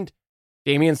 and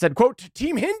Damien said, quote,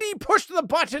 Team Hindi pushed the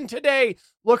button today.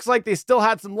 Looks like they still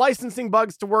had some licensing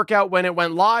bugs to work out when it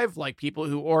went live, like people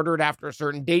who ordered after a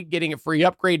certain date getting a free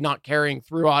upgrade not carrying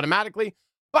through automatically.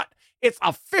 But it's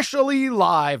officially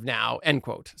live now, end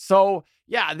quote. So,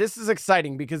 yeah, this is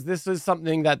exciting because this is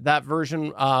something that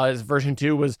version, version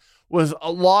 2, was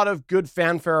a lot of good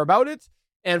fanfare about it.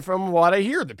 And from what I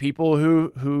hear, the people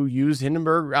who use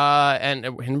Hindenburg and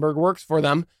Hindenburg works for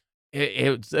them,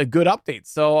 it's a good update.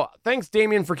 So thanks,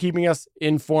 Damien, for keeping us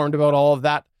informed about all of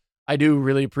that. I do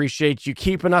really appreciate you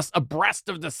keeping us abreast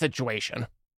of the situation.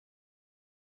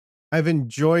 I've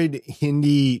enjoyed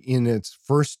Hindi in its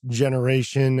first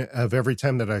generation of every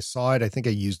time that I saw it. I think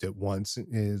I used it once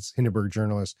as Hindenburg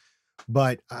journalist,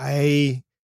 but I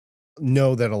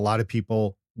know that a lot of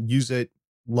people use it,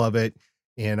 love it,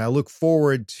 and I look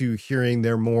forward to hearing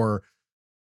their more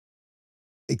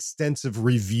extensive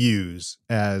reviews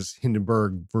as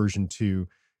Hindenburg version 2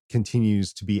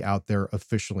 continues to be out there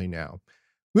officially now.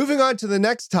 Moving on to the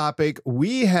next topic,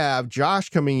 we have Josh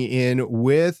coming in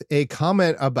with a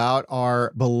comment about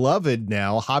our beloved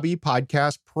now hobby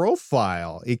podcast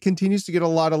profile. It continues to get a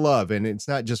lot of love, and it's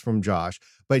not just from Josh,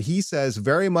 but he says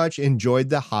very much enjoyed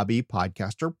the hobby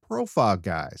podcaster profile,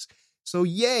 guys. So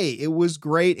yay, it was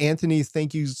great. Anthony,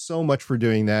 thank you so much for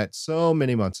doing that so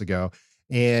many months ago.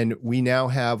 And we now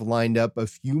have lined up a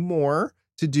few more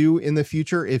to do in the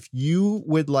future. If you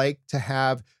would like to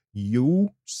have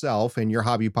yourself and your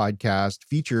hobby podcast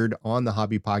featured on the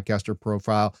Hobby Podcaster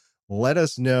profile, let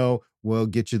us know. We'll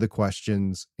get you the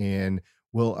questions and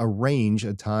we'll arrange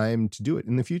a time to do it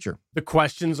in the future. The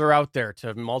questions are out there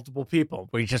to multiple people.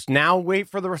 We just now wait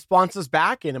for the responses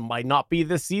back, and it might not be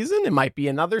this season. It might be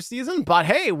another season, but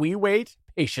hey, we wait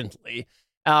patiently.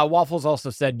 Waffles also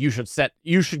said you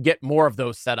should get more of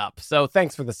those set up. So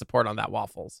thanks for the support on that,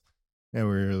 Waffles. And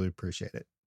we really appreciate it.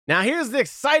 Now here's the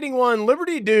exciting one.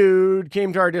 Liberty Dude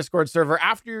came to our Discord server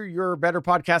after your Better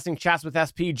Podcasting chats with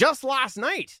SP just last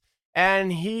night.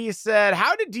 And he said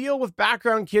how to deal with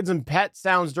background kids and pet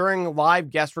sounds during live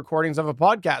guest recordings of a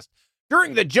podcast.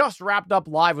 During the just wrapped up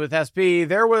live with SP,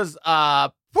 there was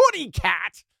a putty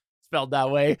cat, spelled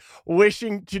that way,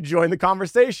 wishing to join the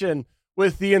conversation.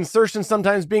 With the insertion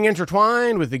sometimes being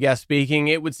intertwined with the guest speaking,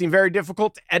 it would seem very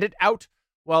difficult to edit out.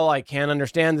 While I can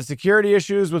understand the security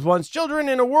issues with one's children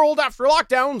in a world after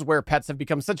lockdowns where pets have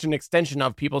become such an extension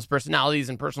of people's personalities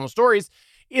and personal stories,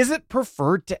 is it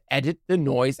preferred to edit the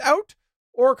noise out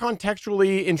or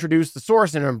contextually introduce the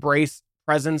source and embrace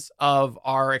presence of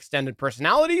our extended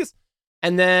personalities?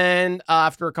 And then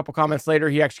after a couple comments later,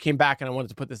 he actually came back, and I wanted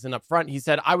to put this in up front. He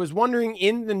said, I was wondering,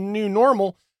 in the new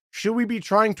normal, should we be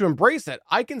trying to embrace it?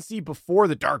 I can see before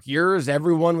the dark years,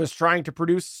 everyone was trying to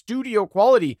produce studio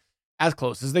quality as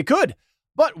close as they could.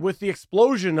 But with the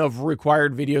explosion of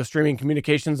required video streaming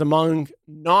communications among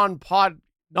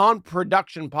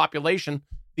non-production population,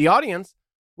 the audience,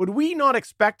 would we not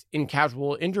expect in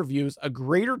casual interviews a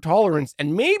greater tolerance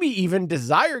and maybe even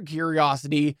desired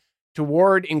curiosity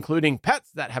toward including pets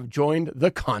that have joined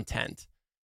the content?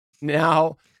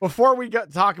 Now, before we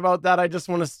talk about that, I just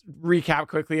want to recap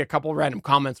quickly a couple random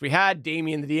comments we had.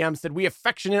 Damien, the DM, said, we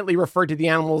affectionately refer to the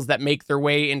animals that make their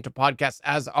way into podcasts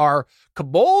as our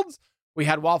kobolds. We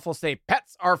had Waffle say,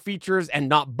 pets are features and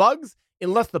not bugs.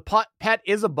 Unless the pet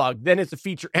is a bug, then it's a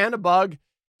feature and a bug.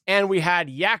 And we had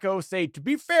Yakko say, to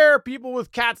be fair, people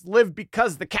with cats live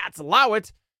because the cats allow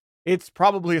it. It's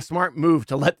probably a smart move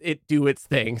to let it do its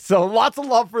thing. So lots of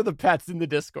love for the pets in the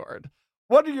Discord.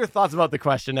 What are your thoughts about the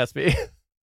question, SB?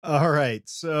 All right.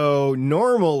 So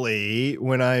normally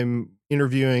when I'm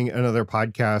interviewing another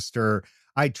podcaster,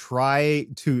 I try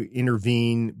to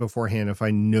intervene beforehand if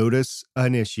I notice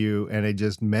an issue and I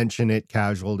just mention it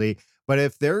casually. But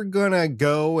if they're going to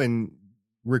go and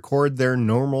record their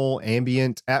normal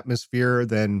ambient atmosphere,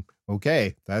 then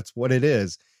okay, that's what it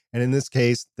is. And in this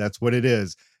case, that's what it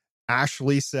is.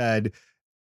 Ashley said,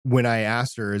 when I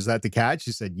asked her, is that the cat?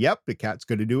 She said, yep, the cat's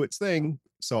going to do its thing.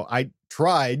 So I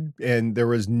tried, and there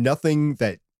was nothing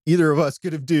that either of us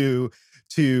could have do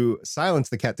to silence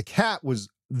the cat. The cat was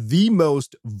the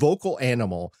most vocal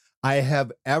animal I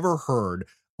have ever heard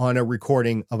on a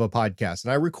recording of a podcast.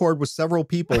 And I record with several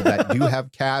people that do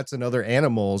have cats and other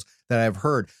animals that I've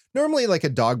heard. Normally, like a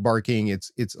dog barking,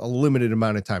 it's a limited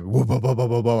amount of time. Whoa, whoa, whoa, whoa,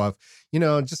 whoa, whoa, you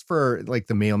know, just for like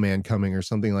the mailman coming or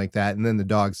something like that. And then the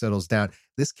dog settles down.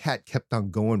 This cat kept on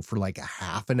going for like a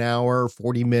half an hour,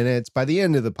 40 minutes. By the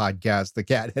end of the podcast, the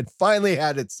cat had finally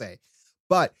had its say.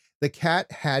 But the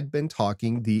cat had been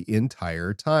talking the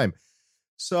entire time.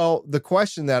 So the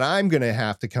question that I'm going to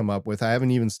have to come up with, I haven't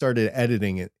even started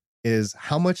editing it, is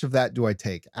how much of that do I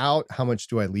take out? How much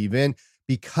do I leave in?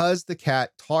 Because the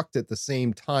cat talked at the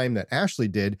same time that Ashley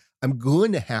did, I'm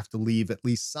going to have to leave at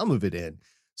least some of it in.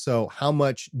 So how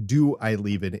much do I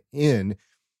leave it in?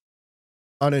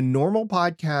 On a normal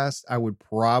podcast, I would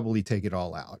probably take it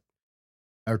all out,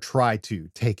 or try to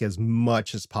take as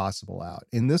much as possible out.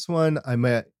 In this one, I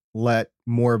might let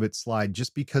more of it slide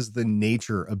just because of the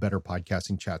nature of Better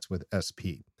Podcasting Chats with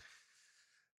SP.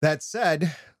 That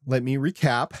said, let me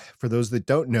recap. For those that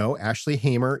don't know, Ashley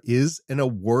Hamer is an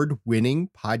award-winning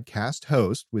podcast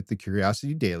host with the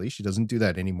Curiosity Daily. She doesn't do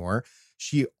that anymore.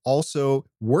 She also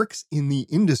works in the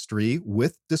industry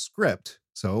with Descript,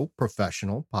 so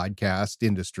professional podcast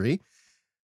industry.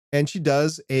 And she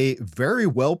does a very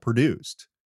well-produced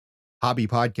hobby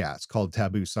podcast called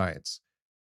Taboo Science.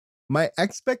 My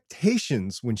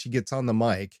expectations when she gets on the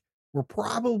mic were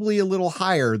probably a little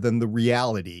higher than the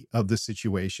reality of the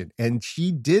situation. And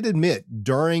she did admit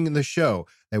during the show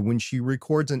that when she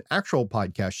records an actual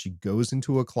podcast, she goes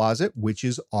into a closet, which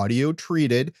is audio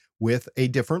treated with a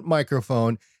different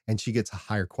microphone, and she gets a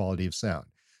higher quality of sound.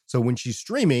 So when she's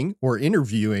streaming or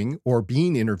interviewing or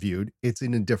being interviewed, it's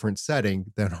in a different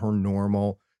setting than her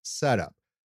normal setup.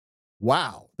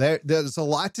 Wow, there's a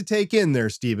lot to take in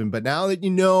there, Stephen. But now that you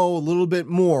know a little bit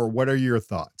more, what are your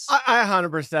thoughts? I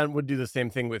 100% would do the same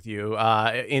thing with you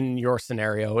in your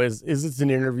scenario. Is it's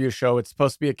an interview show. It's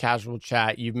supposed to be a casual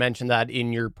chat. You've mentioned that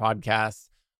in your podcast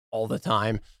all the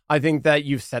time. I think that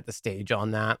you've set the stage on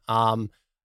that.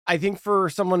 I think for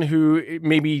someone who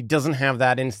maybe doesn't have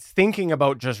that and is thinking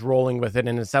about just rolling with it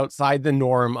and it's outside the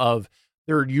norm of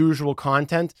their usual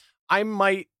content, I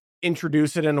might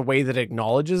introduce it in a way that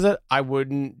acknowledges it. I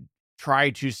wouldn't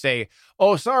try to say,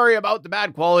 oh, sorry about the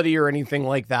bad quality or anything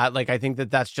like that. Like, I think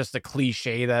that that's just a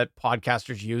cliche that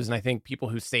podcasters use. And I think people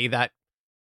who say that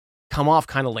come off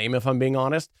kind of lame, if I'm being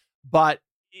honest, but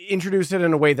introduce it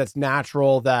in a way that's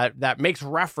natural, that makes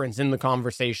reference in the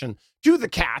conversation to the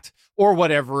cat or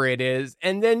whatever it is.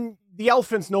 And then the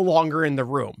elephant's no longer in the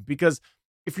room, because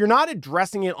if you're not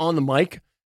addressing it on the mic,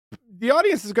 the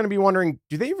audience is going to be wondering,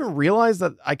 do they even realize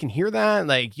that I can hear that?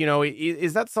 Like, you know,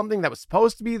 is that something that was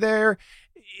supposed to be there?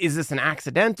 Is this an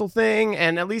accidental thing?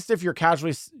 And at least if you're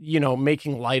casually, you know,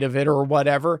 making light of it or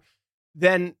whatever,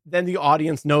 then the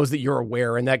audience knows that you're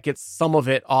aware, and that gets some of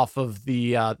it off of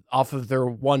their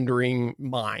wondering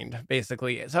mind,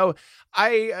 basically. So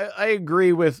I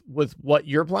agree with what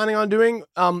you're planning on doing.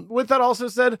 With that also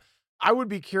said, I would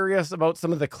be curious about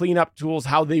some of the cleanup tools,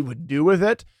 how they would do with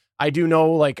it. I do know,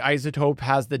 like, Isotope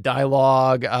has the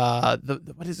dialogue,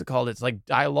 what is it called? It's like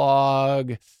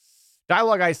dialogue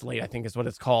isolate, I think is what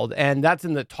it's called. And that's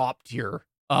in the top tier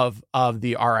of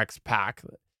the RX pack.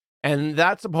 And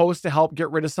that's supposed to help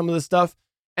get rid of some of the stuff.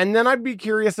 And then I'd be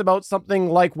curious about something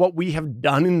like what we have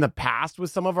done in the past with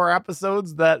some of our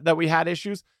episodes that we had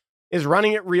issues, is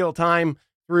running it real time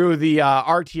through the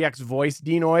RTX voice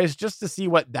denoise, just to see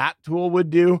what that tool would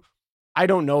do. I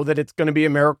don't know that it's going to be a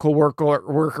miracle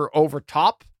worker over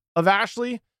top of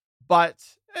Ashley, but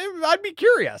I'd be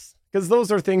curious because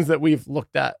those are things that we've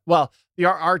looked at. Well, the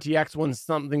RTX one's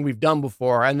something we've done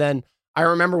before. And then I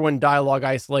remember when Dialogue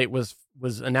Isolate was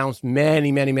announced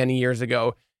many years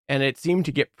ago, and it seemed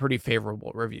to get pretty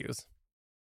favorable reviews.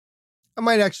 I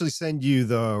might actually send you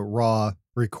the raw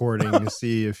recording to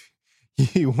see if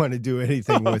you want to do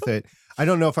anything with it. I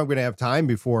don't know if I'm going to have time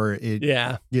before it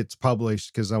gets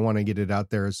published, because I want to get it out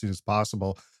there as soon as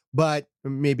possible. But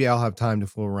maybe I'll have time to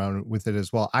fool around with it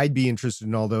as well. I'd be interested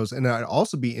in all those. And I'd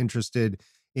also be interested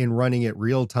in running it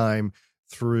real time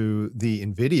through the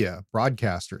NVIDIA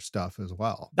broadcaster stuff as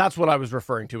well. That's what I was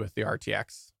referring to with the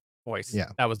RTX voice. Yeah.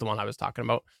 That was the one I was talking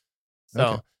about.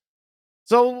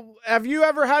 So have you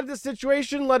ever had this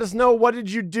situation? Let us know. What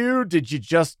did you do? Did you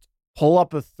just pull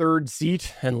up a third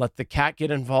seat and let the cat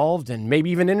get involved and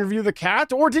maybe even interview the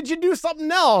cat? Or did you do something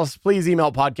else? Please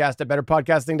email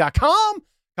podcast@betterpodcasting.com.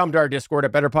 Come to our Discord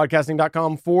at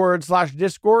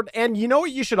betterpodcasting.com/Discord. And you know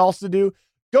what you should also do?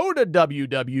 Go to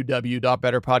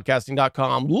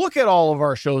www.betterpodcasting.com. Look at all of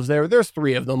our shows there. There's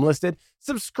 3 of them listed.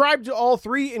 Subscribe to all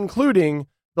 3, including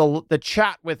the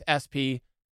chat with SP,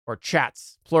 or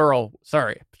chats, plural.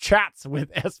 Sorry, chats with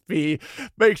SP.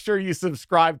 Make sure you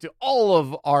subscribe to all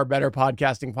of our Better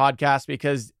Podcasting podcasts,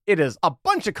 because it is a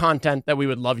bunch of content that we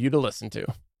would love you to listen to.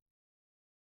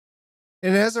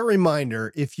 And as a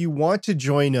reminder, if you want to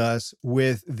join us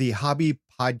with the Hobby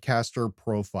Podcaster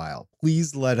profile,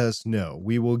 please let us know.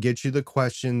 We will get you the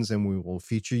questions and we will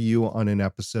feature you on an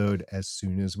episode as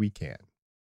soon as we can.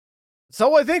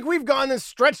 So I think we've gone and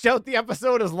stretched out the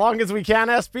episode as long as we can,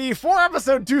 SP, for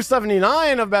episode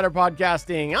 279 of Better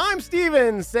Podcasting. I'm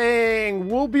Steven saying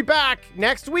we'll be back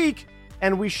next week,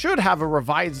 and we should have a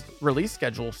revised release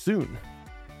schedule soon.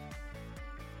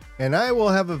 And I will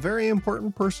have a very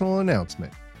important personal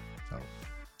announcement. So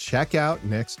check out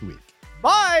next week.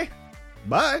 Bye!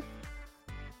 Bye!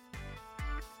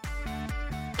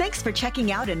 Thanks for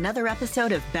checking out another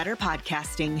episode of Better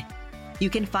Podcasting.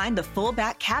 You can find the full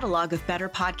back catalog of Better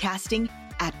Podcasting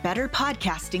at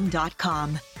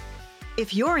betterpodcasting.com.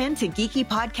 If you're into geeky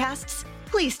podcasts,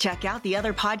 please check out the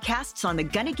other podcasts on the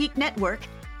Gonna Geek Network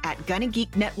at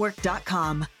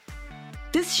GonnaGeekNetwork.com.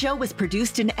 This show was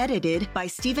produced and edited by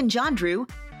Stephen Jondrew.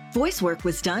 Voice work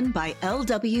was done by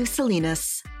L.W.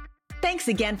 Salinas. Thanks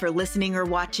again for listening or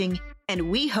watching, and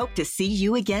we hope to see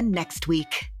you again next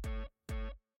week.